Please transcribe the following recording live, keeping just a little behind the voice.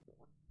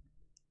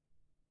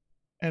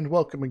and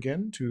welcome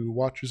again to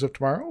Watchers of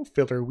Tomorrow,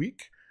 Filler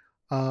Week,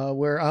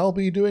 where I'll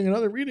be doing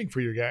another reading for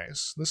you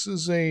guys. This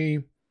is a,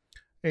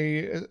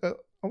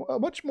 a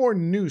much more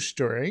new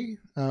story.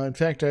 In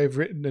fact, I've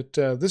written it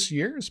this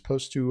year as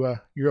opposed to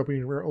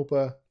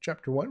Europa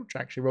Chapter 1, which I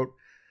actually wrote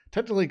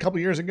technically a couple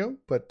years ago,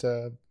 but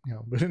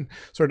been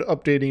sort of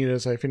updating it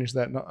as I finish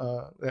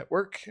that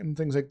work and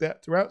things like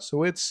that throughout.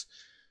 So its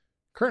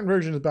current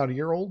version is about a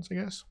year old, I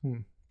guess.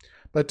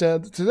 But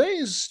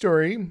today's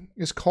story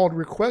is called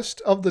Request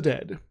of the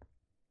Dead.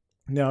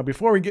 Now,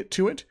 before we get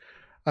to it,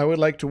 I would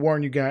like to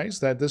warn you guys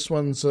that this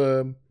one's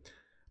a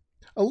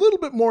little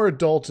bit more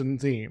adult in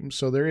theme.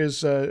 So there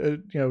is,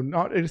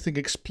 not anything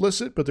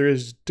explicit, but there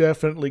is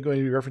definitely going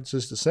to be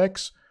references to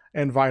sex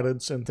and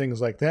violence and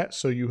things like that.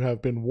 So you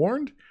have been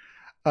warned.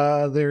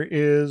 There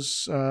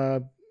is,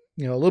 a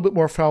little bit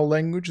more foul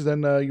language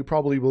than you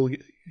probably will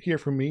hear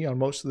from me on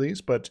most of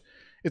these, but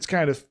it's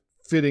kind of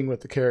fitting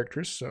with the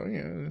characters, so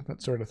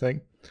that sort of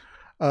thing.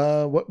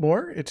 What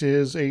more? It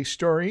is a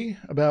story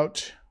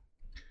about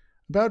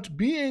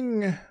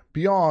being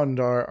beyond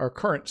our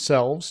current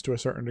selves to a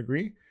certain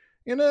degree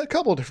in a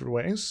couple of different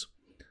ways,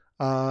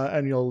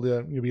 and you'll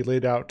be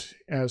laid out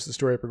as the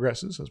story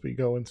progresses as we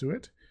go into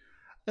it.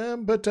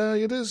 But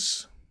it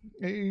is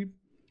a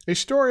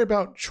story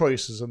about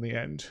choices in the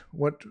end.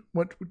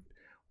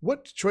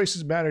 What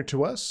choices matter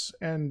to us,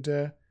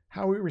 and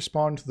how we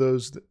respond to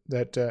those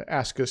that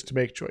ask us to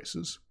make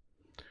choices.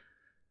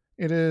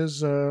 It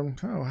is,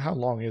 how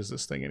long is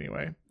this thing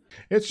anyway?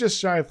 It's just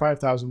shy of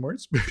 5,000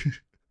 words.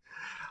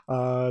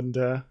 and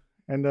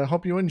I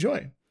hope you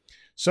enjoy.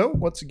 So,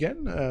 once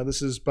again,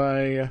 this is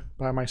by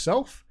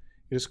myself.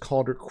 It is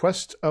called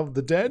Request of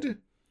the Dead,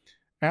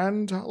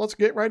 and let's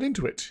get right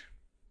into it.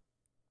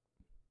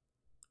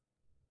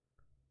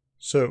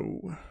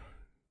 So,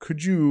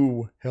 could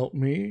you help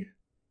me?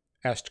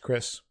 Asked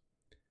Chris.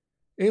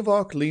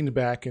 Avok leaned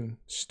back and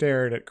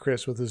stared at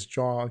Chris with his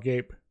jaw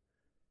agape.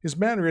 His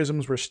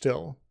mannerisms were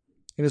still,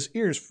 and his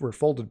ears were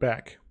folded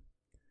back.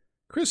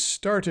 Chris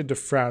started to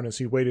frown as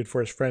he waited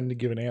for his friend to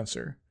give an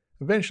answer,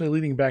 eventually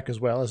leaning back as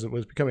well, as it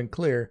was becoming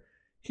clear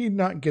he'd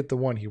not get the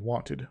one he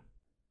wanted.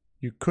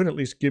 You could at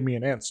least give me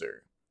an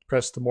answer,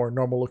 pressed the more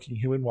normal-looking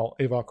human while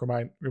Avok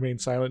remained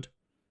silent.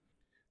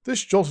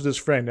 This jolted his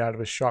friend out of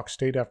his shocked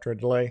state after a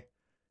delay.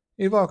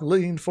 Avok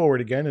leaned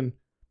forward again and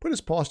put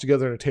his paws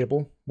together on a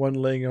table, one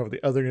laying over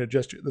the other in a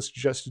gesture that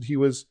suggested he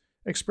was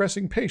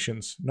expressing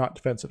patience, not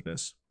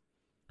defensiveness.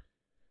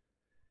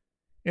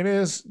 It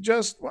is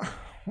just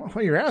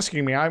what you're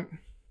asking me. I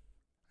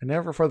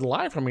never for the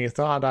life of me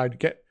thought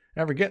I'd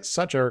ever get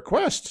such a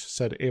request,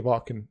 said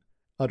Avok in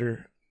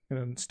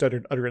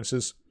stuttered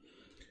utterances.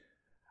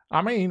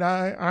 I mean,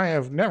 I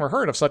have never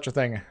heard of such a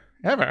thing,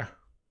 ever.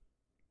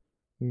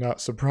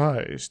 Not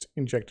surprised,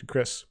 injected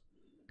Chris.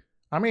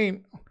 I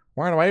mean,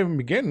 where do I even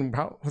begin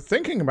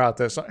thinking about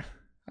this?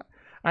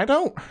 I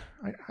don't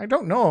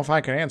know if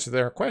I can answer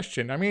their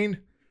question. I mean,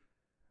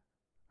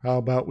 how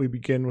about we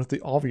begin with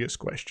the obvious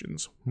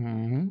questions?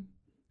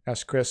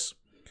 Asked Chris.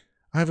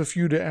 I have a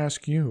few to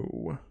ask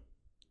you.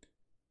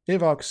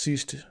 Avok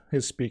ceased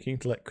his speaking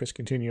to let Chris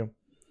continue,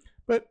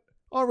 but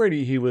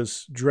already he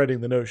was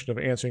dreading the notion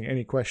of answering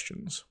any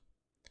questions.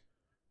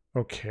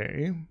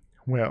 Okay,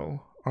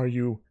 well, are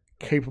you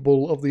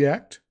capable of the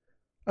act?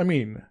 I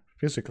mean,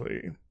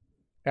 physically,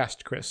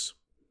 asked Chris.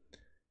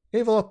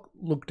 Avok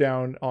looked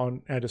down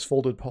at his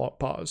folded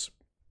paws.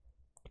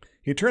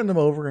 He turned them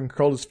over and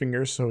curled his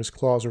fingers so his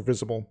claws were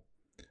visible.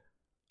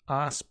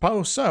 I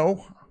suppose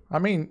so. I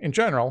mean, in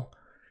general.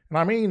 And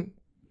I mean,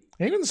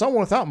 even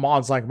someone without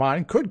mods like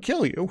mine could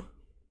kill you.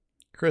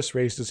 Chris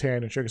raised his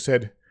hand and shook his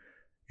head.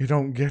 You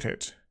don't get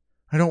it.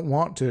 I don't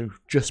want to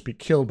just be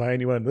killed by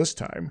anyone this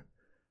time.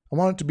 I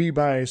want it to be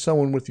by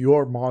someone with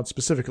your mod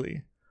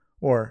specifically,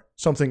 or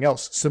something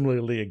else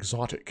similarly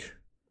exotic.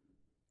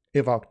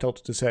 Avok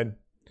tilted his head.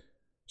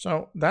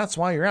 So that's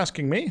why you're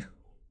asking me?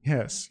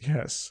 Yes.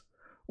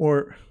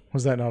 Or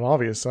was that not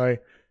obvious?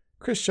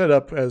 Chris shut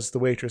up as the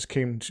waitress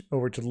came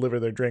over to deliver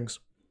their drinks.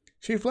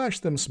 She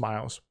flashed them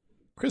smiles.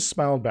 Chris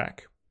smiled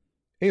back.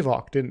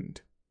 Avok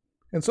didn't,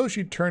 and so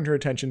she turned her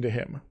attention to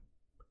him.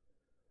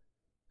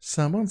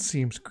 Someone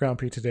seems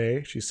grumpy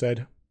today, she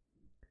said.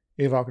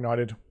 Avok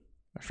nodded.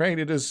 Afraid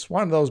it is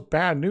one of those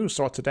bad news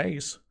sorts of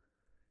days,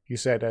 he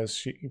said as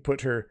she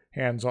put her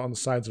hands on the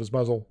sides of his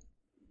muzzle.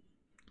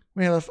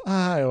 Well, if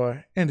I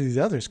or any of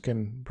the others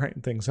can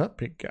brighten things up,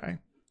 big guy,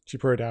 she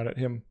purred out at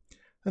him,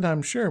 then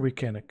I'm sure we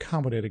can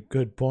accommodate a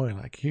good boy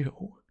like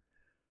you.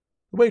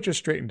 The waitress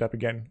straightened up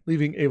again,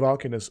 leaving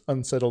Avok and his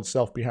unsettled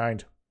self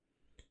behind.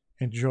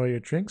 Enjoy your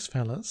drinks,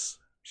 fellas,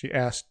 she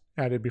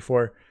added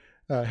before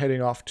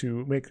heading off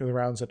to make the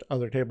rounds at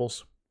other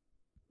tables.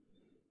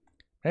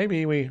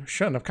 Maybe we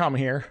shouldn't have come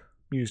here,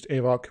 mused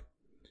Avok.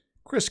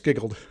 Chris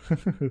giggled.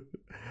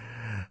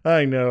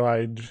 I know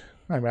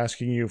I'm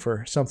asking you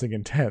for something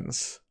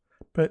intense,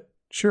 but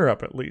cheer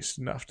up at least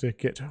enough to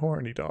get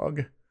horny,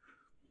 dog.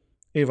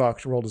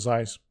 Avok rolled his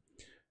eyes.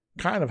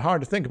 Kind of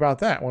hard to think about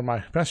that when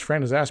my best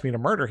friend has asked me to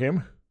murder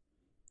him.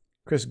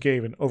 Chris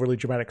gave an overly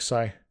dramatic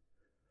sigh.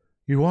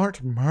 You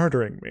aren't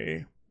murdering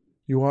me.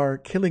 You are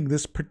killing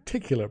this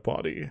particular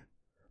body.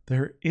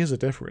 There is a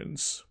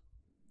difference.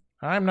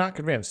 I'm not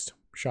convinced,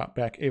 shot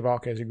back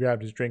Avok as he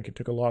grabbed his drink and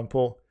took a long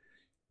pull.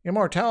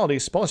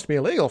 Immortality's supposed to be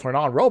illegal for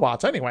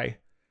non-robots anyway.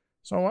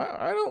 So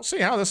I don't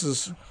see how this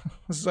is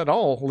at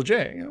all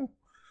legit, you know?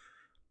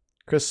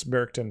 Chris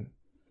smirked and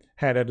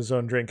had at his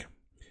own drink.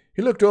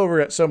 He looked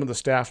over at some of the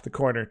staff at the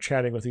corner,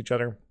 chatting with each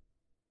other.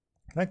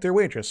 Like their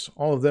waitress,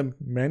 all of them,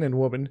 men and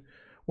women,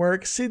 wore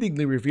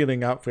exceedingly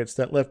revealing outfits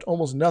that left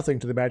almost nothing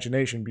to the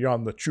imagination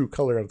beyond the true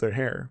color of their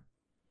hair.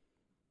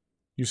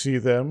 You see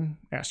them?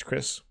 Asked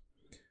Chris.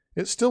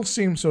 It still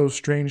seems so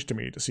strange to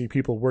me to see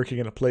people working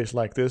in a place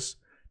like this,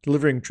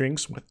 delivering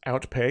drinks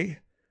without pay,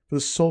 for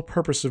the sole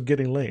purpose of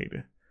getting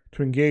laid,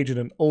 to engage in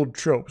an old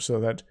trope so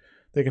that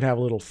they can have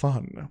a little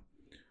fun,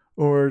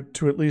 or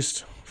to at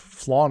least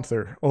flaunt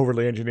their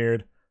overly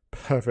engineered,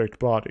 perfect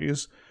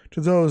bodies to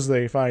those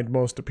they find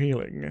most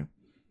appealing.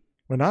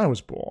 When I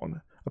was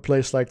born, a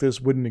place like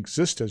this wouldn't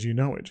exist as you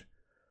know it.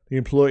 The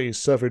employees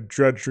suffered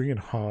drudgery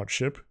and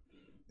hardship.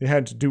 They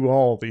had to do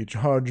all the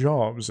hard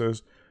jobs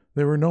as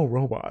there were no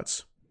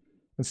robots.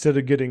 Instead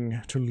of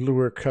getting to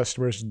lure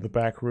customers into the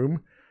back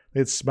room,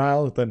 they'd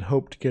smile and then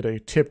hope to get a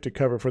tip to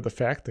cover for the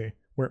fact they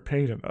weren't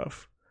paid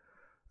enough.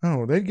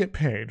 Oh, they'd get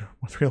paid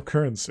with real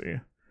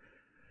currency.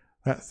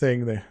 That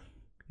thing that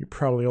you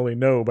probably only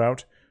know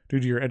about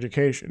due to your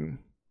education.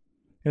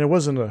 And it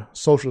wasn't a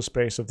social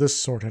space of this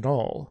sort at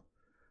all.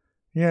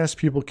 Yes,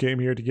 people came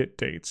here to get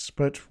dates,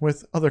 but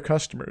with other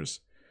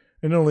customers,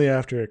 and only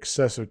after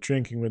excessive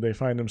drinking would they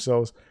find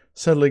themselves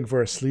settling for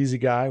a sleazy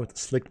guy with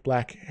slicked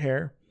black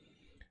hair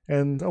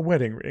and a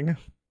wedding ring.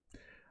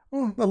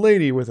 Or a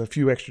lady with a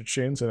few extra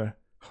chins and a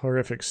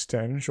horrific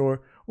stench,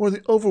 or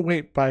the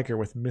overweight biker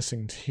with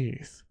missing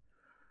teeth.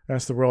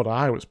 That's the world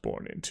I was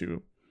born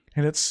into,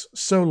 and it's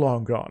so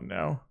long gone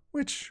now,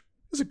 which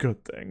is a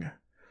good thing.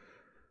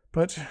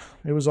 But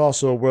it was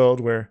also a world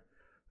where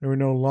there were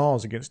no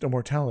laws against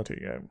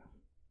immortality,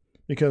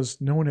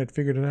 because no one had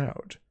figured it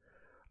out.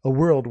 A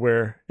world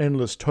where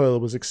endless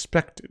toil was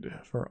expected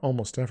for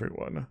almost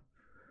everyone.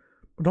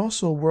 But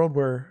also a world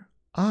where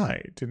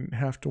I didn't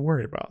have to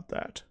worry about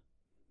that.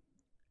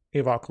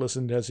 Avok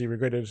listened as he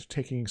regretted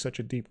taking such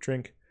a deep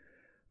drink.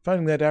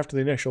 Finding that after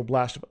the initial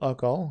blast of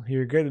alcohol, he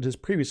regretted his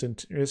previous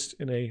interest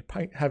in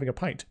having a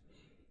pint.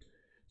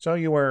 So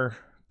you were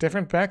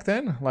different back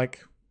then?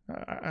 Like,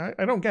 I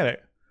don't get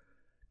it.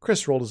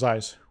 Chris rolled his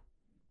eyes.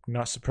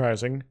 Not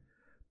surprising.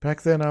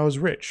 Back then I was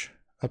rich,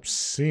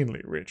 obscenely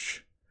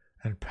rich,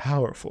 and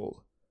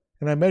powerful,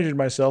 and I measured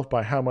myself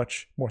by how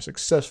much more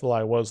successful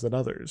I was than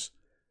others,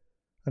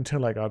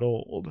 until I got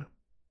old.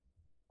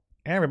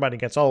 Everybody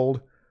gets old,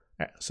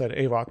 said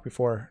Avok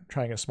before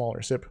trying a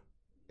smaller sip.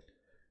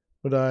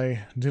 But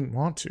I didn't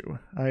want to.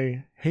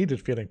 I hated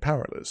feeling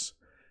powerless.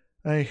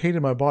 I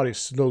hated my body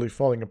slowly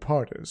falling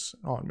apart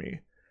on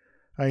me.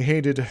 I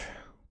hated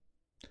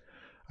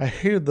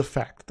the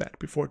fact that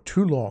before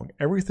too long,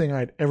 everything I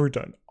had ever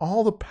done,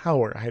 all the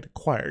power I had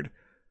acquired,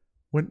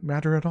 wouldn't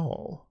matter at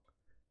all.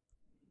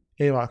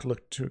 Avok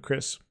looked to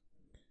Chris.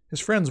 His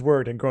friend's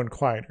word had grown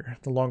quieter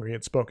the longer he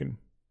had spoken.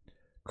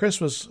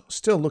 Chris was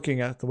still looking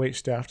at the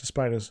waitstaff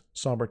despite his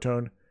somber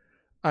tone,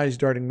 eyes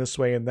darting this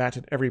way and that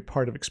at every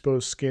part of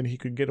exposed skin he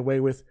could get away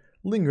with,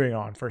 lingering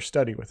on for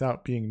study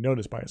without being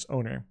noticed by its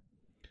owner.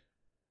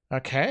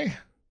 Okay,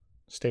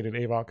 stated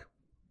Avok.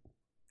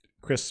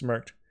 Chris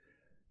smirked.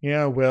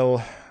 Yeah,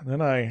 well,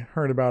 then I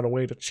heard about a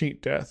way to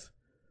cheat death.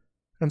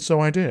 And so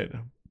I did.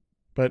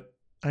 But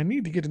I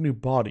need to get a new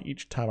body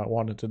each time I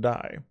wanted to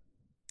die.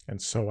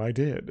 And so I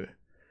did.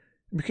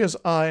 Because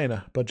I and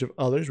a bunch of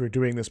others were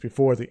doing this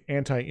before the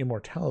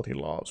anti-immortality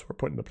laws were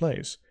put into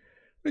place,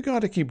 we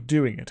gotta keep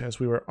doing it as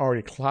we were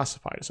already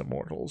classified as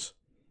immortals.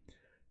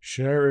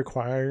 Sure, it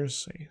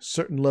requires a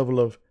certain level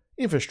of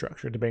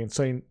infrastructure to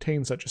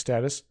maintain such a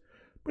status,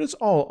 but it's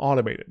all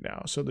automated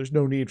now, so there's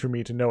no need for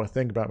me to know a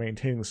thing about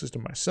maintaining the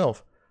system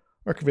myself,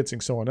 or convincing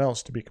someone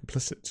else to be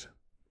complicit.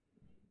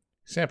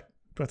 Except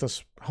with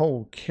this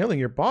whole killing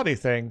your body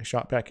thing,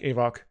 shot back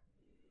Avok.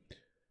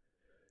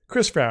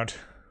 Chris frowned.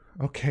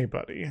 Okay,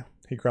 buddy,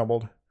 he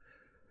grumbled.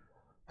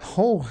 The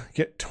whole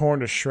get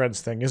torn to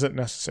shreds thing isn't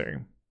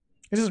necessary.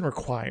 It isn't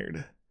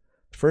required.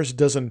 The first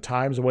dozen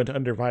times I went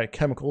under via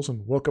chemicals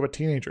and woke up a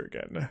teenager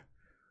again.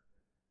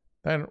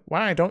 Then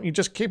why don't you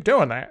just keep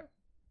doing that?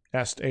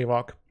 Asked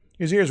Avok.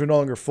 His ears were no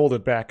longer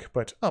folded back,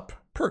 but up,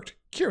 perked,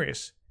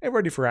 curious, and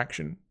ready for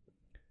action.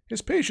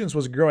 His patience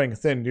was growing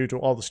thin due to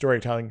all the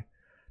storytelling.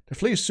 To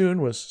flee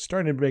soon was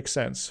starting to make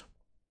sense.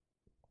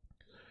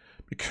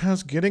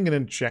 Because getting an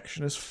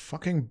injection is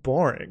fucking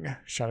boring,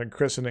 shouted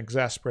Chris in an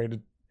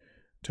exasperated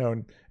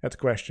tone at the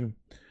question.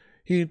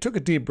 He took a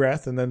deep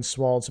breath and then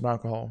swallowed some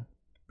alcohol.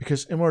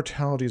 Because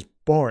immortality is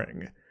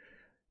boring.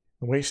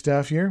 The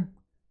waitstaff here,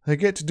 they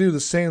get to do the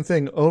same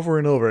thing over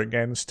and over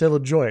again and still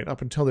enjoy it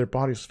up until their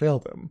bodies fail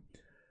them.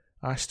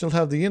 I still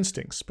have the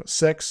instincts, but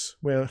sex,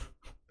 well,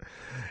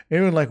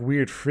 even like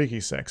weird freaky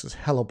sex is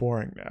hella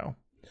boring now.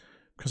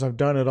 Because I've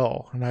done it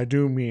all, and I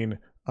do mean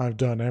I've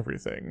done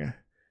everything.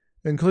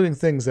 including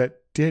things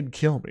that did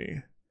kill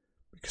me.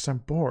 Because I'm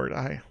bored,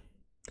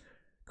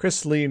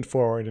 Chris leaned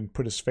forward and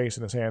put his face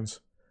in his hands.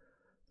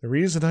 The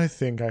reason I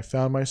think I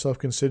found myself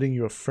considering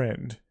you a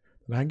friend,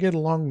 and I get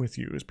along with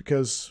you, is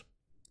because,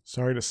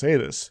 sorry to say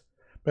this,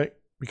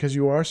 but because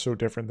you are so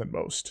different than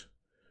most.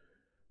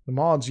 The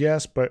mods,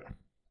 yes, but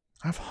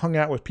I've hung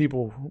out with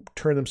people who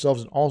turn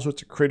themselves into all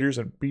sorts of critters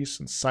and beasts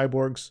and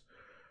cyborgs.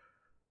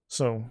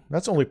 So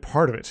that's only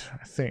part of it,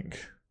 I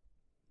think.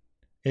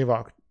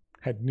 Avok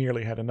had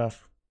nearly had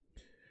enough.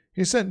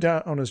 He set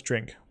down his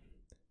drink.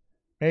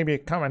 Maybe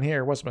coming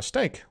here was a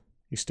mistake,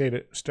 he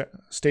stated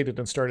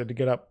and started to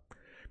get up.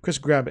 Chris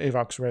grabbed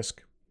Avok's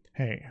wrist.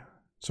 Hey,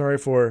 sorry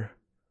for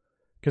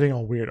getting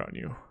all weird on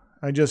you.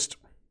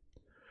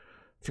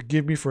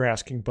 Forgive me for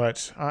asking,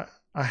 but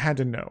I had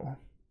to know.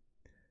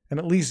 And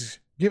at least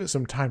give it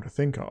some time to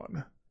think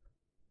on.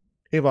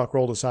 Avok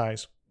rolled his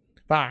eyes.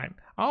 Fine,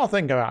 I'll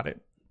think about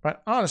it.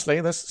 But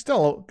honestly, this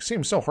still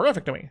seems so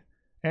horrific to me.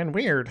 And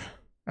weird.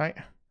 I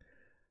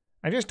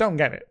just don't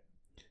get it.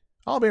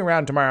 I'll be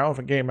around tomorrow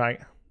for game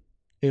night.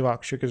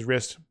 Avok shook his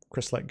wrist.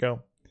 Chris let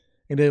go.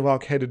 And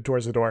Avok headed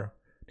towards the door,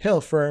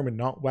 tail firm and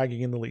not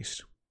wagging in the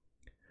least.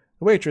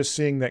 The waitress,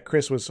 seeing that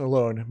Chris was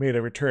alone, made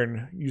a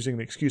return, using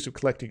the excuse of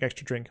collecting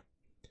extra drink.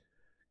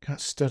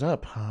 Got stood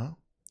up, huh?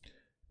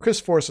 Chris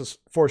forced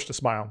a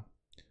smile.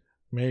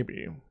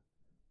 Maybe.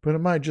 But it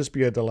might just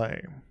be a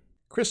delay.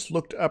 Chris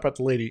looked up at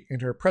the lady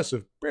and her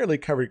impressive, barely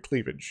covered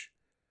cleavage.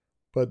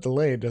 But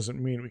delay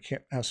doesn't mean we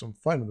can't have some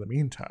fun in the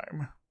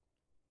meantime.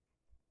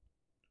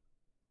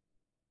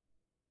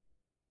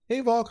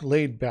 Avok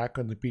laid back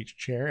on the beach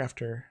chair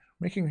after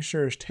making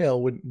sure his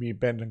tail wouldn't be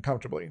bent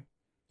uncomfortably.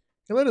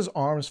 He let his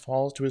arms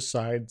fall to his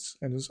sides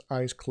and his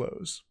eyes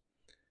close.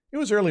 It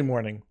was early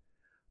morning.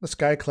 The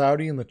sky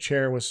cloudy and the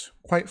chair was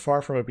quite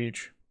far from a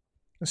beach.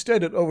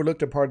 Instead, it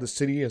overlooked a part of the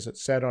city as it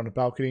sat on a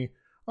balcony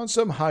on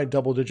some high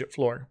double-digit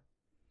floor.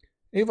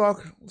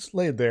 Avok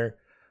laid there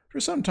for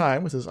some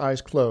time with his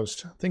eyes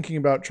closed, thinking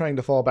about trying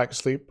to fall back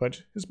asleep,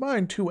 but his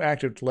mind too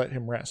active to let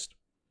him rest.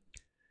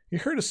 He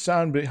heard a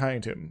sound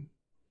behind him.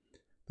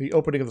 The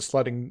opening of the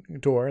sliding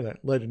door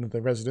that led into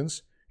the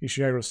residence he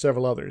shared with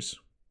several others.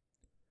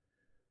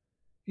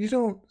 You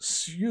don't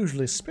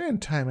usually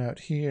spend time out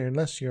here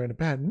unless you're in a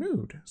bad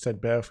mood,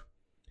 said Bev.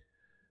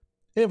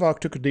 Avok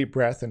took a deep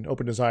breath and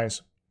opened his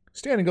eyes.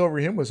 Standing over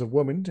him was a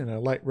woman in a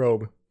light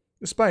robe.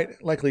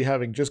 Despite likely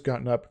having just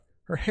gotten up,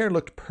 her hair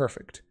looked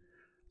perfect,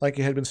 like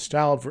it had been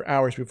styled for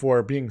hours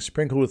before, being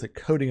sprinkled with a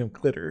coating of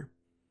glitter.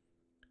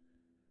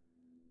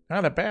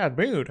 Not a bad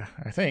mood,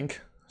 I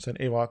think, said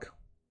Avok.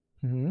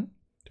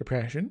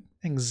 Depression?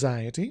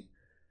 Anxiety?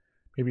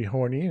 Maybe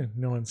horny and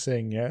no one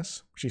saying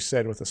yes, she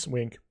said with a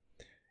wink.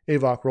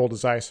 Avok rolled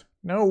his eyes.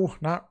 No,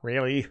 not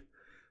really.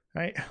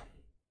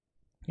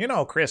 You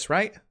know Chris,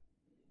 right?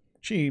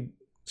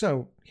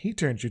 So he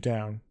turned you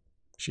down,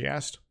 she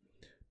asked.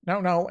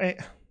 No,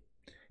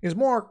 it's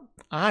more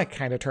I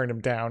kind of turned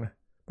him down,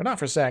 but not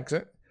for sex.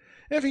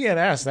 If he had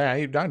asked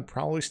that, I'd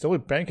probably still be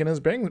banking his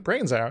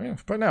brains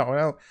out. But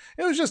no,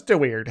 it was just too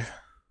weird.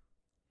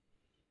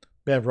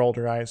 Bev rolled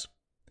her eyes.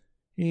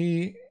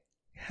 You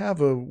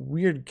have a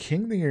weird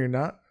king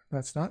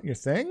that's not your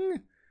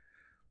thing?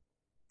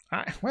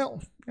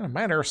 Well, in a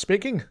manner of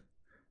speaking.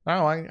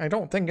 No, I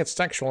don't think it's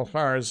sexual as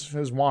far as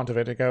his want of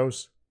it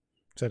goes,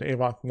 said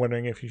Avok,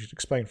 wondering if he should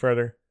explain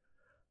further.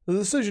 The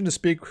decision to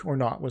speak or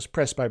not was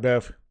pressed by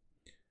Bev.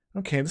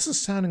 Okay, this is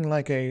sounding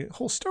like a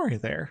whole story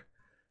there.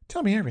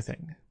 Tell me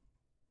everything.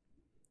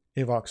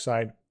 Avok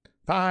sighed.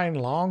 Fine,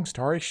 long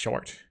story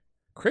short.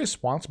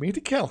 Chris wants me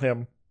to kill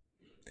him.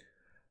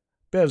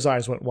 Bev's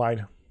eyes went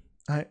wide.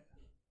 I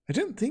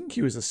didn't think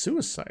he was a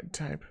suicide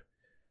type.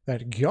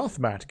 That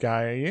Gyothmat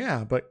guy,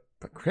 yeah, but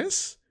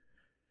Chris?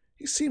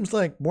 He seems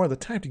like more the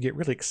type to get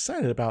really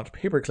excited about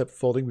paperclip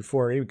folding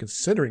before even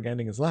considering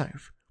ending his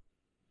life.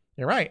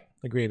 You're right,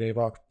 agreed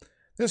Avok.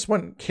 This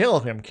wouldn't kill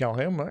him.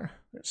 There's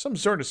some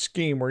sort of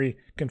scheme where he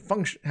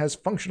has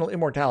functional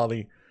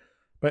immortality,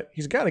 but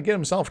he's got to get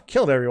himself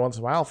killed every once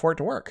in a while for it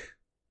to work.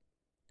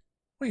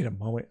 Wait a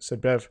moment, said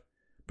Bev.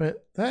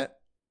 But that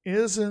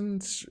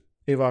isn't...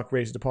 Avok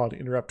raised a paw to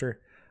interrupt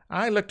her.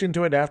 I looked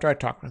into it after I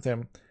talked with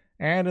him,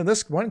 and in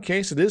this one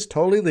case it is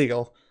totally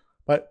legal,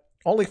 but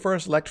only for a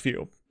select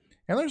few.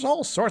 And there's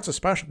all sorts of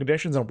special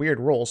conditions and weird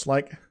rules,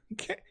 like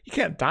he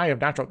can't die of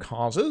natural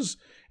causes.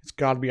 It's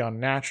got to be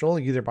unnatural,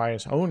 either by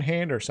his own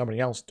hand or somebody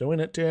else doing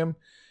it to him.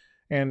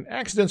 And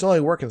accidents only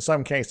work in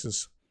some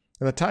cases.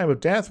 And the time of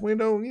death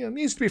window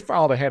needs to be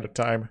filed ahead of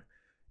time.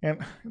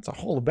 And it's a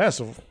whole mess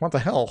of what the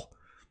hell.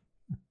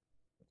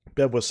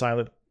 Bev was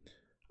silent.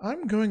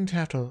 I'm going to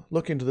have to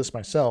look into this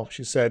myself,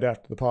 she said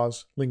after the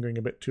pause, lingering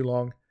a bit too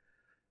long.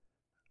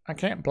 I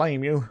can't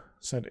blame you,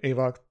 said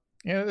Avok.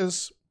 It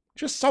is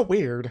just so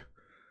weird.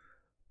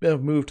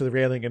 Bev moved to the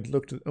railing and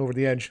looked over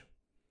the edge.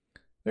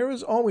 There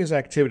was always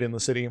activity in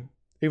the city,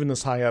 even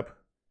this high up.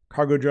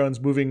 Cargo drones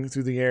moving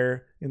through the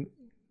air in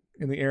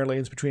the air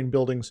lanes between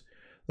buildings.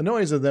 The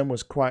noise of them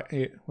was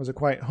a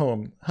quiet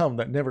hum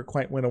that never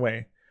quite went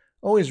away,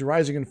 always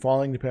rising and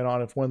falling depending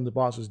on if one of the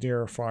boss was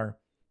near or far.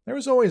 There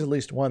was always at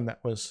least one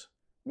that was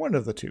one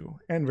of the two,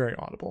 and very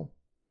audible.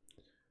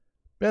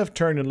 Bev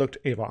turned and looked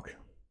at Avok.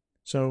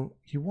 So,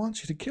 he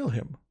wants you to kill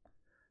him?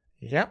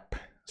 Yep,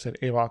 said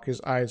Avok.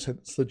 His eyes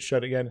had slid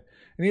shut again,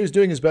 and he was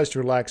doing his best to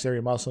relax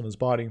every muscle in his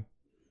body.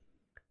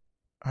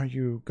 Are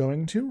you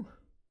going to?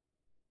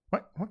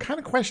 What kind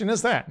of question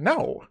is that?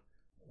 No!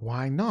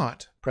 Why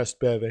not? Pressed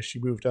Bev as she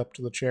moved up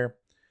to the chair.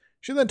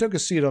 She then took a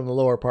seat on the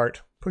lower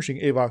part, pushing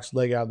Avok's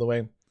leg out of the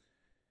way.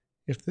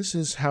 If this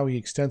is how he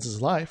extends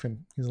his life,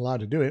 and he's allowed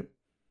to do it,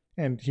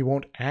 and he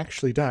won't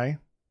actually die,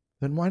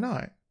 then why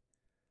not?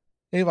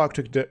 Avok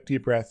took a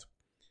deep breath.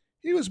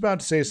 He was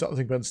about to say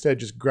something, but instead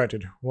just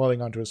grunted,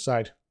 rolling onto his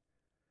side.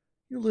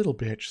 You little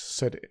bitch,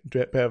 said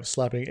Bev,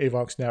 slapping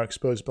Avok's now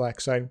exposed black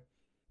side.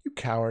 You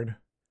coward.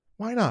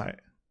 Why not?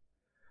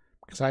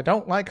 Because I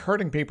don't like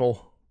hurting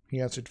people,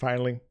 he answered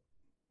finally.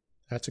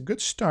 That's a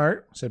good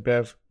start, said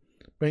Bev.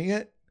 But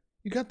yet,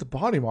 you got the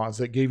body mods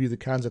that gave you the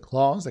kinds of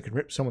claws that can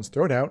rip someone's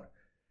throat out.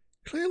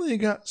 Clearly you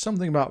got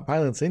something about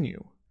violence in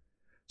you.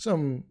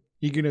 Some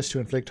eagerness to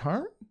inflict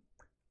harm?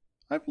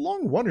 I've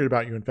long wondered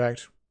about you, in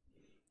fact.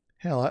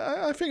 Hell,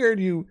 I figured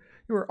you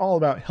were all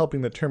about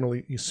helping the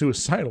terminally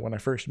suicidal when I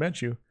first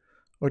met you.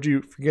 Or did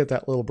you forget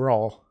that little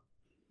brawl?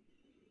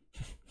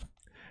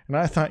 And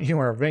I thought you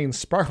were a vain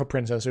sparkle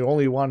princess who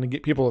only wanted to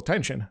get people's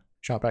attention,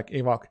 shot back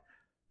Avok.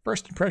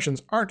 First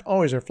impressions aren't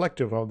always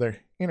reflective of their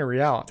inner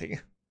reality.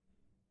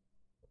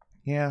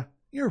 Yeah,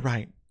 you're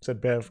right,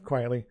 said Bev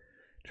quietly,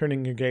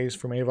 turning her gaze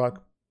from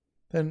Avok.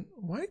 Then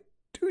why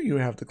do you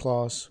have the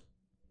claws?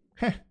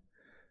 Heh,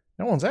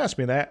 no one's asked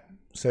me that,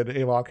 said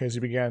Avok as he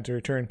began to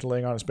return to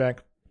laying on his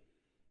back.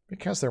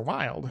 Because they're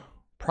wild,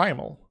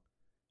 primal.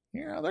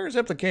 Yeah, there's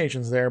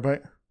implications there,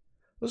 but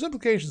those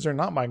implications are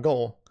not my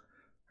goal.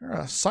 They're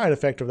a side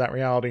effect of that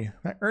reality.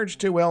 That urge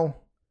to,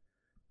 well,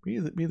 be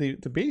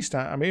the beast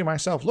I made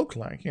myself look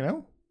like, you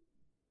know?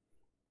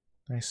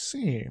 I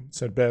see,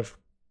 said Bev.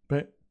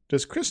 But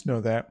does Chris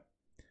know that?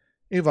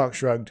 Avok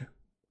shrugged.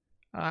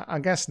 I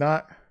guess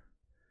not.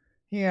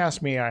 He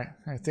asked me, I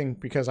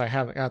think, because I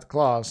haven't got the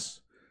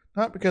claws.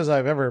 Not because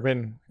I've ever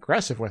been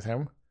aggressive with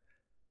him.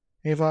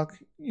 Avok,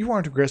 you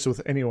aren't aggressive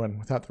with anyone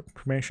without their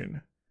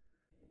permission.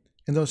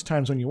 And those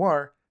times when you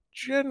are,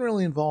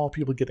 generally involve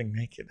people getting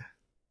naked.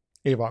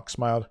 Avok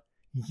smiled.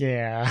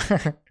 Yeah.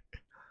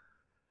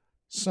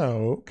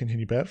 So,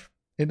 continued Bev,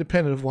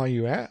 independent of why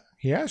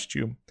he asked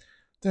you,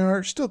 there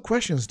are still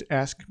questions to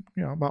ask,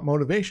 about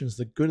motivations,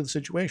 the good of the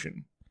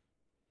situation.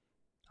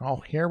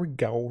 Oh, here we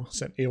go,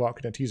 said Avok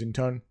in a teasing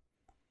tone.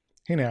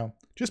 Hey now,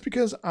 just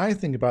because I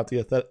think about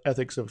the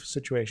ethics of a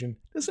situation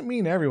doesn't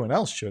mean everyone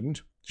else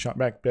shouldn't, shot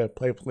back Bev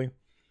playfully.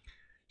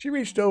 She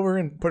reached over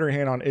and put her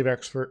hand on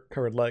Avok's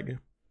fur-covered leg.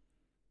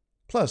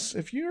 Plus,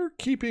 if you're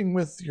keeping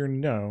with your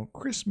no,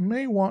 Chris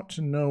may want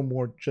to know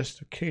more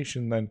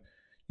justification than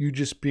you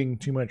just being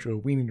too much of a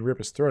weenie to rip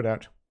his throat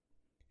out.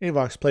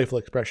 Avok's playful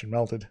expression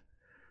melted.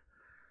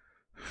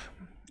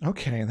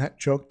 Okay, that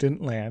joke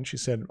didn't land, she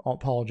said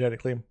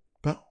apologetically,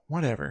 but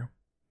whatever.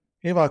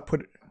 Avok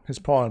put his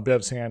paw on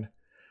Bev's hand.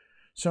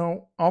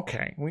 So,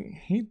 okay,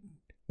 he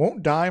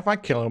won't die if I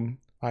kill him.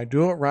 I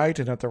do it right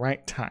and at the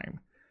right time.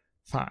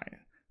 Fine.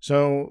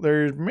 So,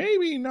 there's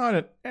maybe not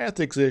an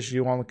ethics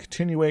issue on the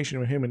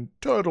continuation of him in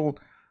total,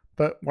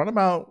 but what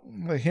about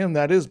him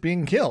that is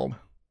being killed?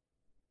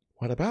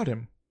 What about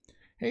him?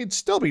 He'd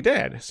still be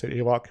dead, said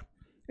Avok.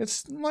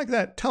 It's like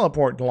that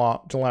teleport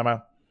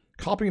dilemma.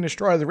 Copy and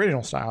destroy the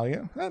original style.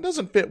 Yeah, that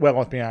doesn't fit well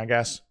with me, I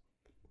guess.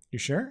 You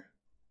sure?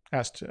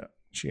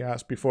 She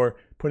asked before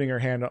putting her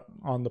hand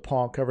on the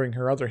paw covering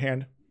her other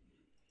hand.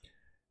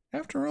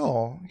 After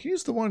all,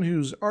 he's the one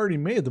who's already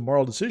made the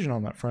moral decision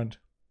on that front.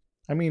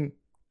 I mean,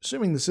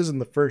 assuming this isn't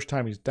the first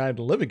time he's died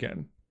to live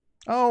again.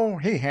 Oh,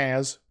 he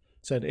has,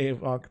 said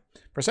Avok.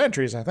 For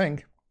centuries, I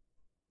think.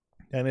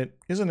 And it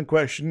isn't a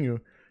question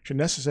you should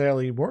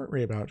necessarily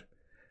worry about.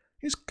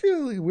 He's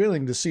clearly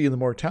willing to see the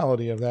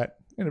morality of that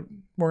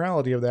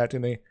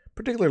in a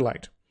particular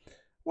light.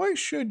 Why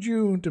should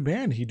you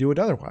demand he do it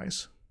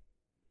otherwise?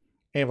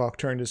 Avok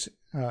turned his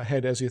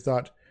head as he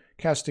thought,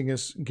 casting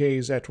his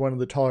gaze at one of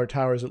the taller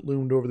towers that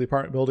loomed over the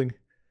apartment building.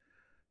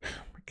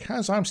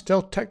 Because I'm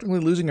still technically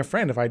losing a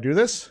friend if I do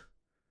this?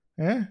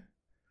 Eh?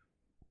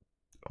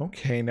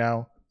 Okay,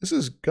 now, this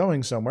is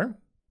going somewhere,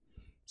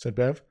 said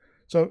Bev.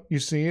 So, you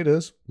see it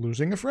is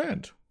losing a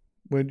friend.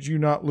 Would you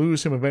not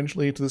lose him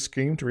eventually to the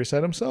scheme to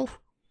reset himself?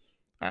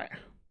 I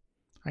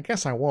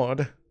guess I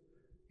would,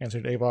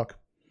 answered Avok.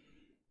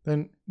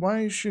 Then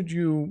why should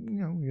you're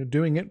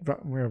doing it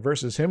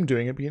versus him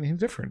doing it be any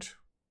different?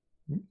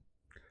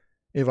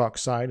 Avok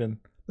sighed and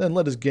then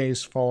let his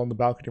gaze fall on the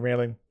balcony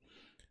railing.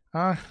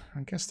 I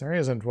guess there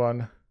isn't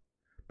one.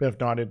 Bev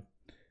nodded.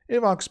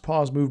 Avok's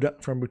paws moved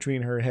up from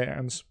between her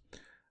hands.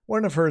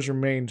 One of hers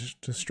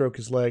remained to stroke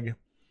his leg,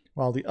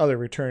 while the other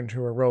returned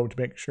to her robe to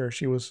make sure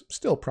she was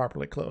still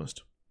properly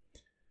closed.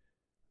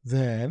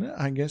 Then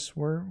I guess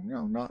we're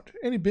not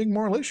any big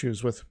moral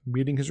issues with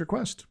meeting his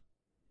request,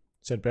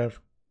 said Bev.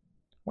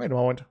 Wait a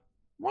moment.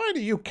 Why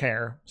do you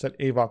care? Said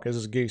Avok as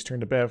his gaze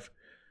turned to Bev.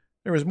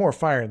 There was more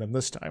fire in them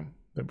this time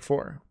than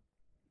before.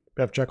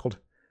 Bev chuckled.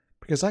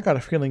 Because I got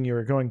a feeling you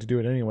were going to do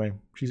it anyway,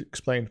 she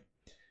explained.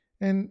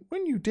 And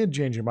when you did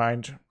change your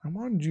mind, I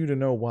wanted you to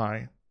know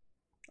why.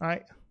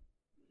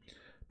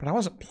 But I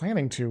wasn't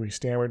planning to, he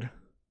stammered.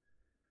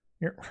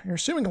 You're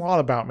assuming a lot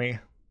about me.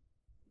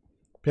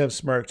 Bev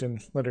smirked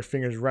and let her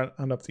fingers run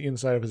up the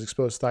inside of his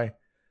exposed thigh.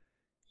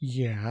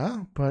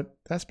 Yeah, but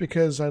that's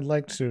because I'd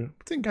like to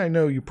think I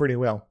know you pretty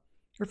well.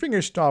 Her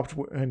fingers stopped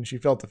when she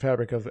felt the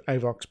fabric of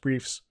Avok's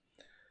briefs.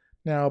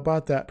 Now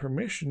about that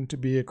permission to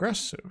be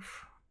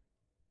aggressive.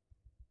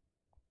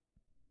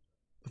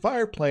 The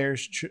fire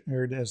players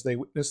cheered as they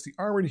witnessed the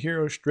armored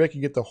hero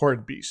striking at the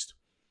horrid beast.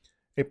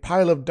 A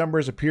pile of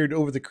numbers appeared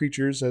over the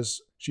creatures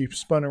as she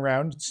spun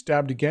around and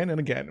stabbed again and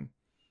again.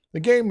 The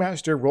Game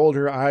Master rolled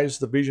her eyes.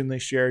 The vision they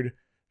shared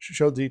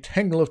showed the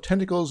tangle of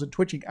tentacles and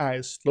twitching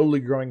eyes slowly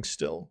growing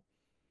still.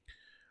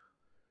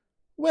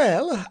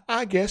 Well,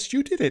 I guess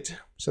you did it,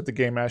 said the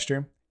Game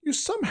Master. You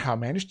somehow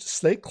managed to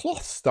slay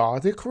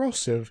Clothstar the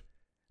Corrosive,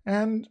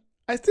 and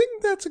I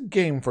think that's a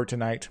game for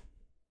tonight.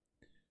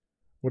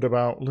 What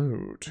about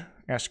loot?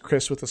 Asked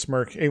Chris with a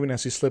smirk, even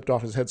as he slipped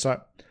off his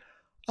headset.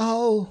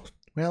 Well,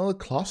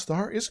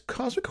 Clothstar is a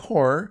cosmic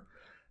horror,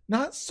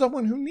 not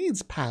someone who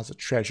needs piles of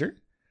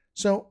treasure,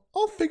 so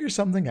I'll figure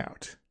something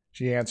out,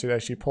 she answered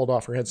as she pulled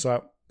off her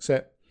headset.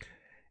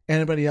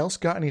 Anybody else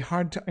got any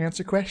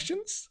hard-to-answer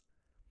questions?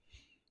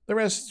 The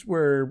rest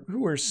who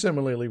were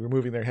similarly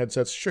removing their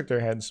headsets shook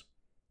their heads.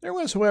 There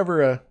was,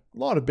 however, a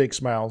lot of big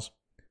smiles.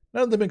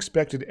 None of them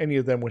expected any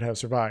of them would have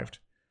survived.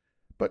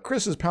 But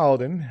Chris's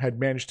paladin had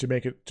managed to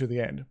make it to the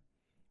end.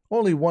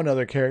 Only one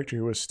other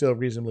character was still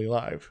reasonably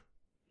alive.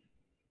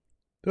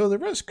 Though the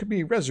rest could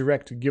be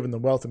resurrected given the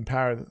wealth and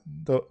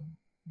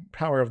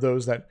power of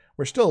those that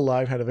were still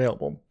alive had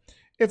available,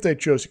 if they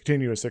chose to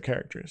continue as their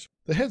characters.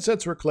 The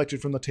headsets were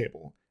collected from the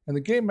table, and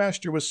the Game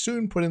Master was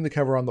soon putting the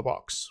cover on the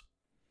box.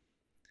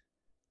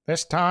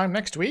 This time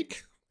next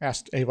week?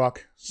 Asked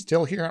Avok.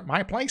 Still here at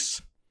my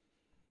place?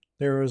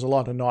 There was a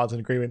lot of nods in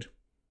agreement.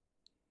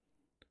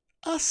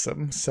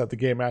 Awesome, said the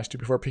Game Master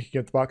before picking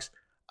up the box.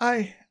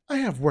 I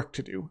have work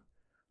to do.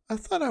 I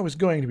thought I was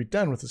going to be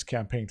done with this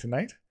campaign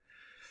tonight.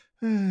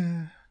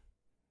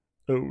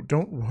 Oh,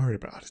 don't worry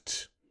about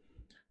it.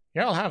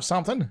 You'll have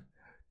something.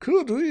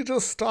 Could we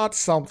just start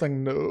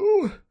something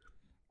new?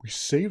 We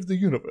saved the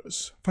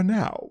universe. For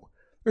now.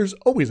 There's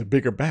always a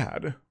bigger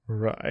bad,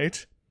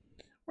 right?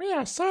 We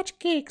are such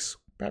geeks,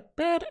 but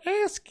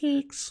bad-ass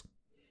geeks.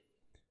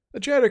 The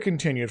chatter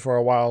continued for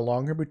a while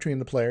longer between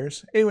the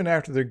players, even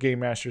after their Game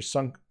Masters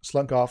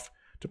slunk off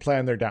to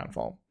plan their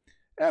downfall.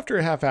 After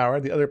a half hour,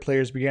 the other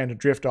players began to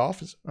drift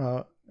off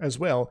as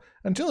well,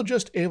 until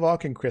just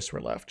Avok and Chris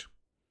were left.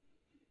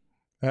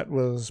 That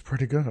was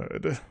pretty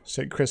good,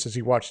 said Chris as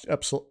he watched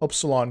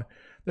Upsilon,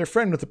 their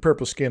friend with the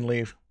purple skin,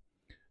 leave.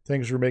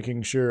 Thanks for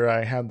making sure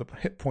I had the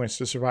hit points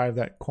to survive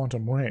that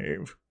quantum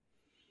wave.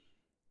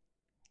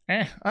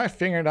 I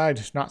figured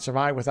I'd not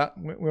survive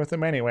with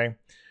them anyway,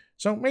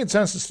 so it made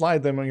sense to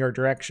slide them in your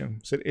direction,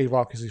 said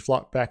Avok as he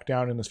flopped back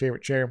down in his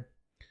favorite chair.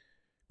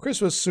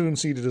 Chris was soon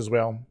seated as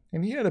well,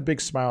 and he had a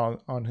big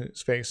smile on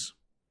his face.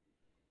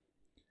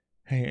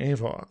 Hey,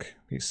 Avok,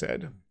 he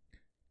said.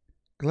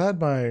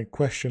 Glad my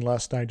question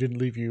last night didn't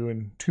leave you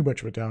in too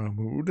much of a down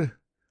mood.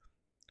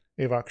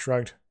 Avok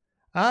shrugged.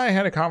 I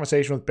had a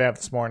conversation with Bev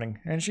this morning,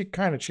 and she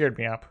kind of cheered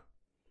me up.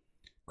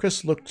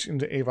 Chris looked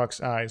into Avok's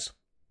eyes,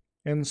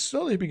 and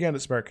slowly began to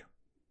smirk.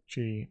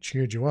 She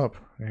cheered you up,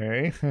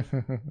 eh?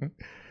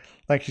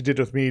 Like she did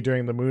with me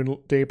during the Moon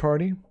Day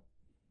party?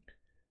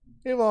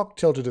 Avok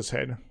tilted his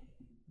head.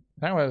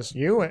 That was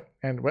you,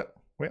 and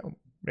well,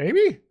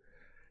 maybe?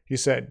 He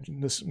said,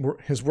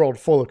 his world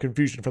full of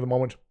confusion for the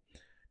moment.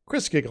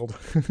 Chris giggled.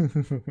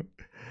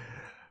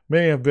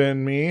 May have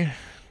been me.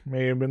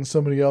 May have been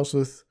somebody else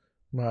with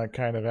my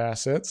kind of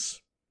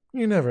assets.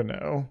 You never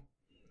know.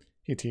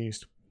 He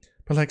teased.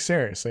 But like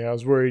seriously, I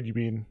was worried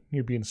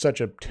you'd be in such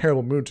a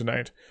terrible mood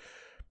tonight.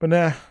 But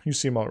nah, you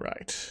seem all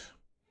right.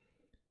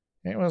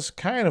 It was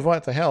kind of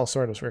what the hell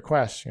sort of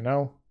request, you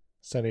know,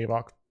 said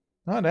Avok.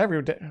 Not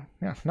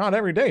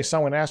every day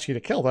someone asks you to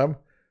kill them.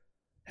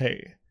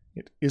 Hey,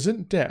 it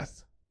isn't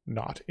death.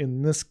 Not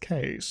in this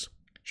case,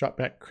 shot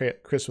back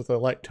Chris with a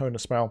light tone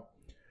of smile.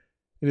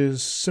 It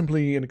is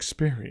simply an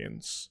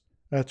experience,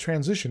 a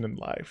transition in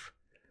life,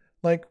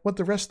 like what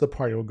the rest of the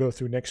party will go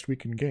through next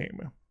week in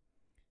game.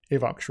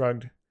 Avok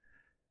shrugged.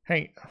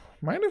 Hey,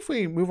 mind if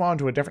we move on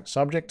to a different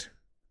subject?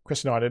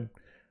 Chris nodded.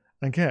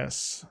 I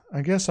guess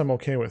I'm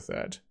okay with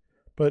that,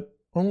 but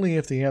only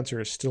if the answer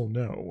is still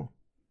no.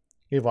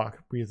 Avok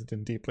breathed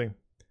in deeply.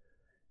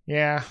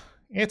 Yeah,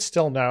 it's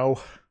still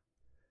no.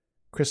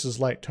 Chris's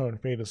light tone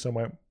faded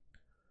somewhat.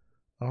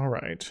 All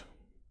right.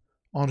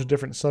 On to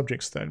different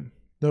subjects then.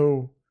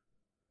 Though,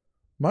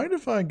 mind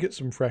if I get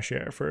some fresh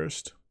air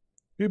first?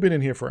 We've been in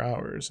here for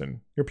hours,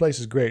 and your place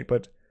is great,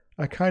 but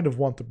I kind of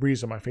want the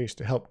breeze on my face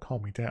to help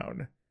calm me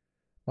down.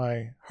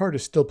 My heart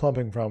is still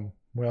pumping from,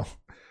 well,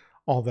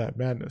 all that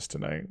madness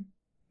tonight.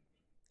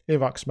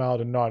 Avok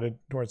smiled and nodded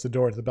towards the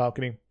door to the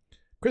balcony.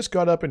 Chris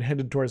got up and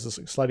headed towards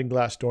the sliding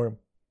glass door.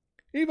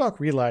 Avok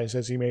realized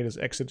as he made his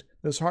exit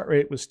that his heart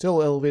rate was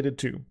still elevated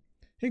too.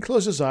 He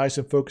closed his eyes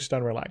and focused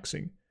on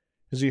relaxing.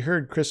 As he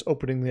heard Chris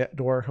opening the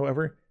door,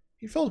 however,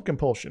 he felt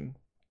compulsion.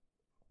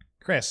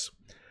 Chris,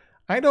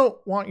 I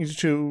don't want you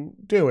to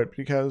do it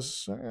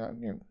because...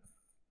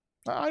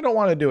 I don't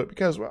want to do it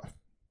because,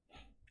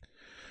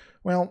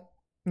 well,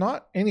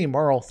 not any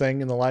moral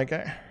thing and the like.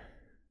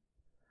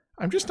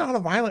 I'm just not a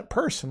violent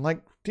person,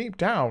 like, deep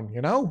down,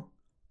 you know?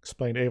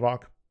 Explained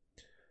Avok.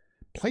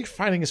 Play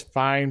fighting is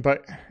fine,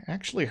 but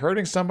actually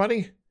hurting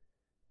somebody,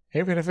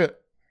 even if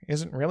it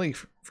isn't really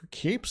for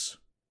keeps,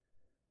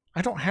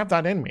 I don't have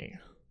that in me.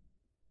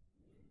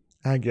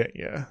 I get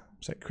ya,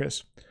 said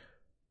Chris.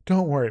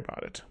 Don't worry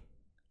about it.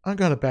 I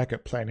got a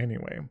backup plan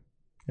anyway.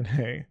 And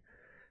hey,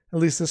 at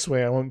least this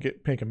way I won't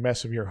make a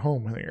mess of your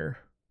home here.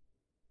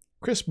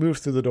 Chris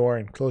moved through the door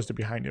and closed it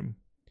behind him.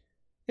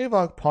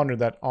 Avok pondered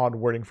that odd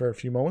wording for a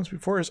few moments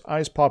before his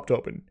eyes popped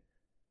open.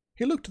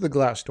 He looked to the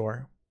glass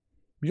door.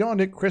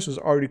 Beyond it, Chris was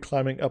already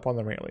climbing up on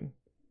the railing.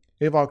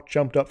 Avok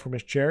jumped up from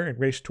his chair and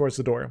raced towards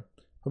the door.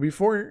 But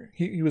before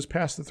he was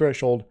past the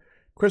threshold,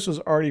 Chris was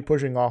already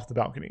pushing off the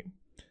balcony.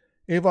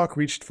 Avok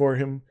reached for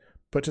him,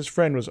 but his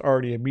friend was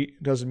already a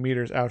dozen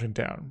meters out and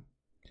down.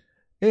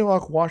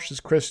 Avok watched as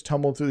Chris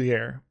tumbled through the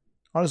air.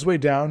 On his way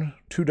down,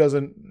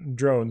 24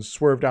 drones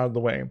swerved out of the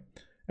way,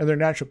 and their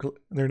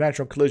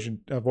natural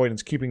collision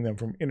avoidance keeping them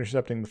from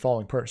intercepting the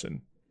falling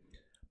person.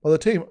 By the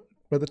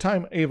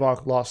time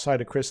Avok lost sight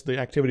of Chris the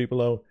activity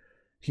below,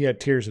 he had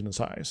tears in his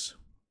eyes.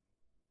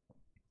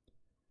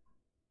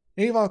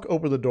 Avok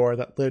opened the door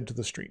that led to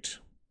the street.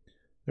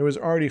 There was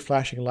already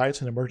flashing lights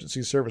and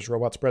emergency service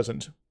robots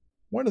present.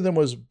 One of them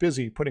was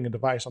busy putting a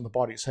device on the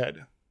body's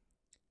head.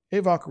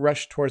 Avok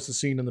rushed towards the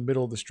scene in the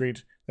middle of the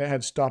street that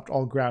had stopped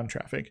all ground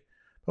traffic,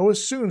 but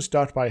was soon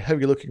stopped by a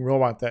heavy-looking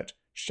robot that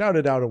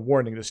shouted out a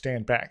warning to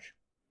stand back.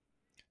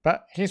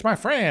 "But he's my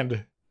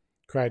friend!"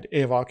 cried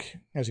Avok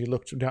as he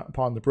looked down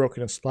upon the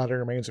broken and splattered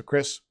remains of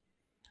Chris.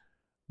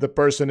 "The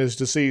person is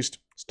deceased.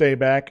 Stay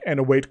back and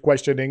await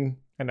questioning,"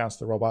 announced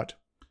the robot.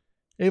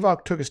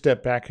 Avok took a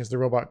step back as the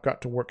robot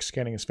got to work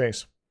scanning his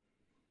face.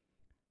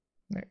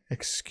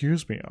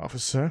 "Excuse me,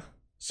 officer,"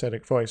 said a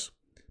voice,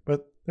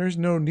 "but there's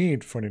no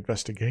need for an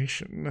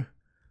investigation."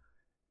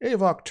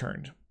 Avok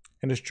turned,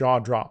 and his jaw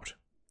dropped.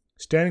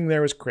 Standing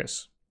there was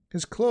Chris,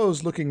 his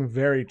clothes looking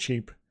very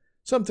cheap,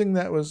 something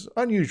that was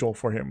unusual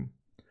for him.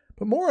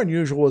 But more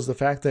unusual was the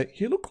fact that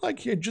he looked like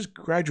he had just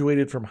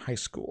graduated from high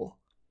school.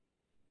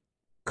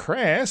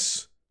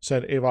 "Chris,"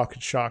 said Avok in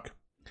shock.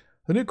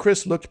 The new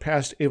Chris looked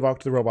past Avok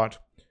to the robot.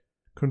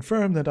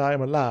 "Confirm that I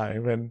am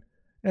alive and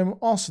am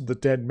also the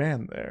dead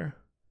man there.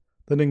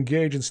 Then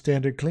engage in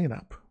standard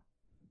cleanup,"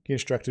 he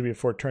instructed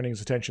before turning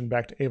his attention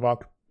back to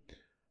Avok.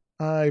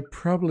 "I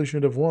probably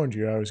should have warned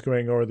you I was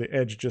going over the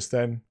edge just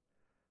then,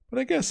 but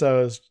I guess I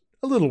was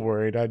a little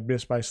worried I'd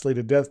miss my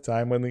slated death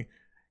time when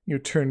you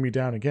turned me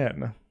down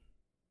again."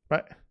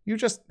 "But you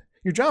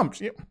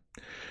jumped.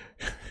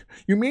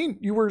 You mean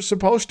you were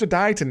supposed to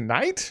die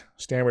tonight?"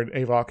 stammered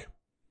Avok.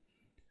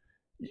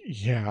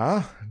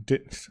 "Yeah,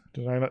 did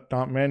I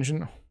not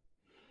mention?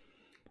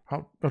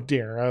 Oh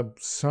dear, I'm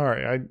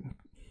sorry.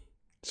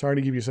 Sorry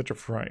to give you such a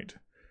fright."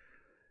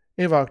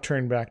 Avok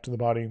turned back to the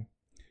body.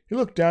 He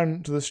looked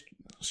down to the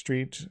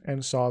street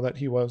and saw that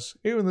he was,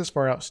 even this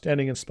far out,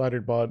 standing in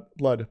splattered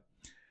blood.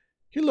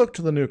 He looked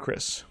to the new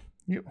Chris.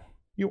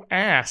 You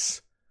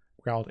ass,"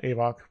 growled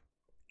Avok.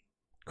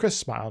 Chris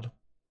smiled.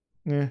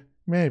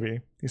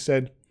 Maybe," he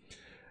said.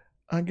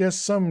 "I guess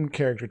some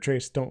character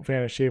traits don't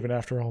vanish even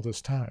after all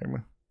this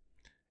time."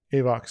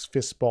 Avok's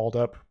fist balled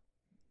up.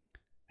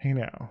 "Hey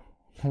now,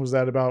 what was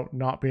that about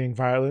not being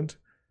violent?"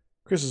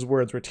 Chris's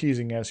words were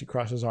teasing as he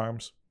crossed his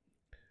arms.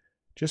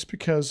 Just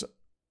because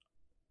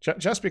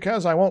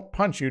I won't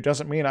punch you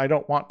doesn't mean I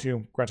don't want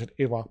to," grunted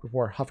Avok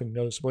before huffing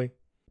noticeably.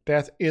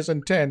 "Death is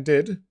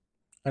intended,"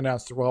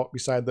 announced the robot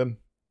beside them.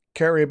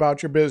 "Carry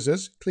about your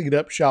business.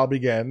 Cleanup shall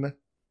begin."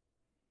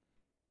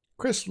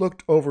 Chris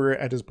looked over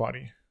at his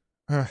body.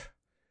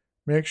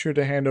 "Make sure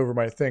to hand over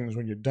my things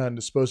when you're done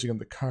disposing of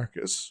the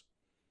carcass."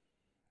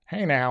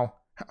 "Hey now,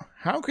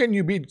 how can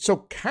you be so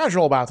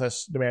casual about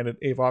this?" demanded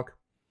Avok.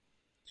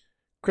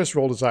 Chris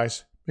rolled his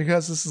eyes.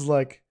 "Because this is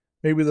like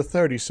maybe the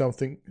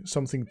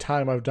 30-something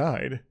time I've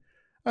died.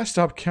 I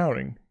stopped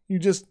counting. You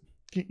just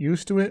get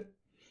used to it?"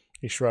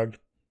 He shrugged.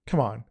 "Come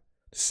on,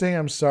 say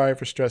I'm sorry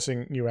for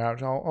stressing you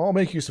out. I'll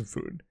make you some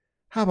food.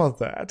 How about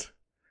that?"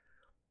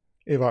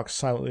 Avok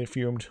silently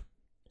fumed.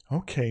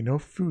 "Okay, no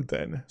food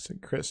then,"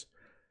 said Chris.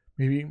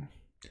 "Maybe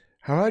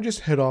how about I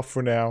just head off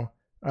for now?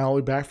 I'll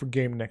be back for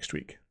game next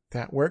week.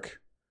 That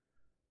work?"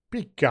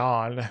 "Be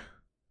gone,"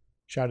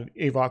 shouted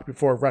Avok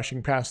before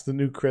rushing past the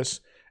new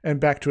Chris and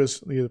back to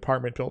the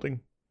apartment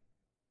building.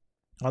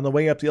 On the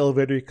way up the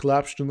elevator, he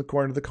collapsed in the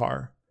corner of the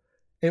car.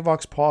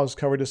 Avok's paws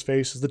covered his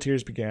face as the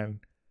tears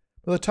began.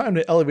 By the time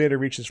the elevator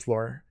reached his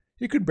floor,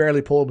 he could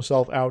barely pull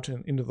himself out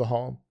and into the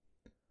hall.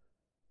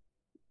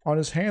 On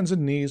his hands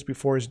and knees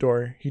before his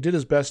door, he did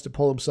his best to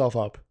pull himself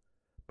up,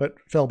 but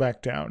fell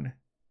back down.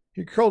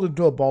 He curled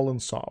into a ball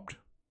and sobbed.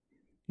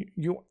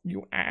 You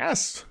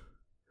ass!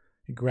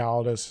 He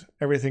growled as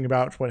everything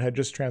about what had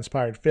just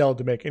transpired failed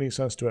to make any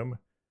sense to him,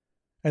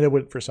 and it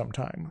went for some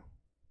time.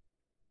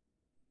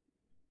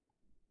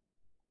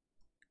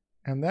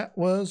 And that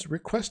was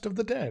Request of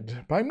the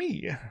Dead by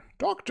me,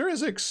 Dr.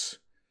 Isix.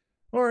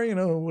 Or,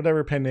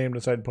 whatever pen name I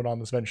decide to put on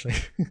this eventually.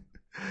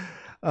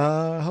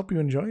 I hope you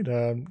enjoyed.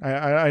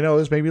 I know it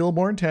was maybe a little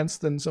more intense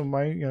than some of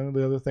my,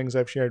 the other things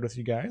I've shared with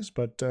you guys,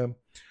 but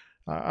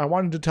I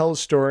wanted to tell a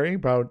story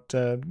about,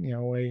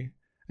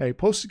 a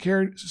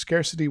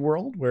post-scarcity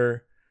world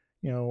where,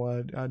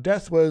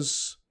 death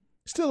was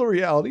still a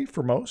reality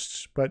for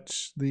most, but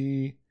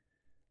the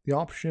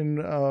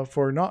option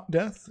for not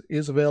death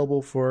is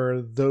available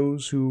for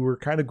those who were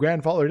kind of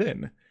grandfathered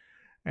in.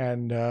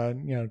 And,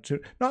 to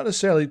not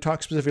necessarily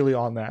talk specifically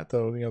on that,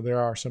 though, there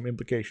are some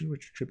implications,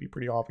 which should be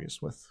pretty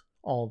obvious with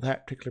all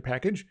that particular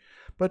package,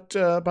 but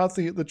about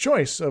the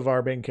choice of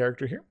our main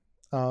character here.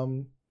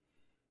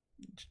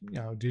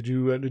 Did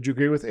you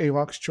agree with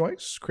Avok's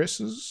choice,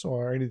 Chris's,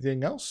 or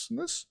anything else in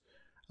this?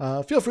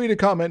 Feel free to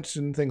comment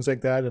and things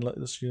like that and let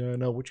us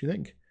know what you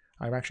think.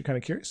 I'm actually kind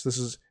of curious.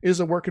 This is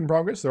a work in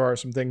progress. There are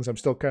some things I'm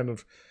still kind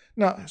of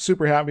not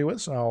super happy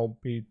with, so I'll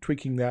be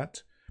tweaking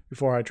that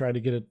before I try to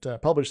get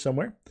it published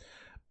somewhere.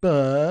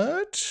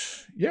 But,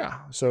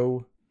 yeah,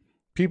 so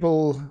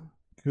people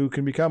who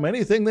can become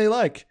anything they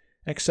like,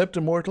 except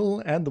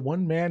immortal, and the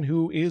one man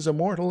who is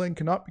immortal and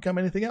cannot become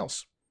anything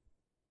else.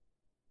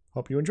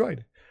 Hope you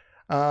enjoyed.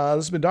 This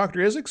has been Dr.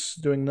 Isix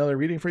doing another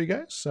reading for you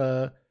guys.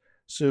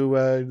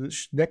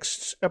 This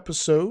next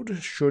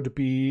episode should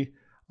be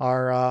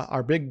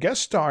our big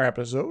guest star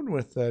episode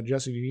with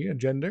Jesse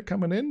Agenda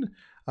coming in.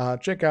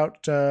 Check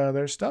out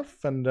their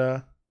stuff,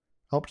 and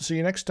hope to see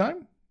you next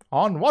time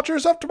on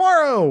Watchers of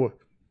Tomorrow.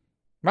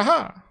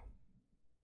 Aha!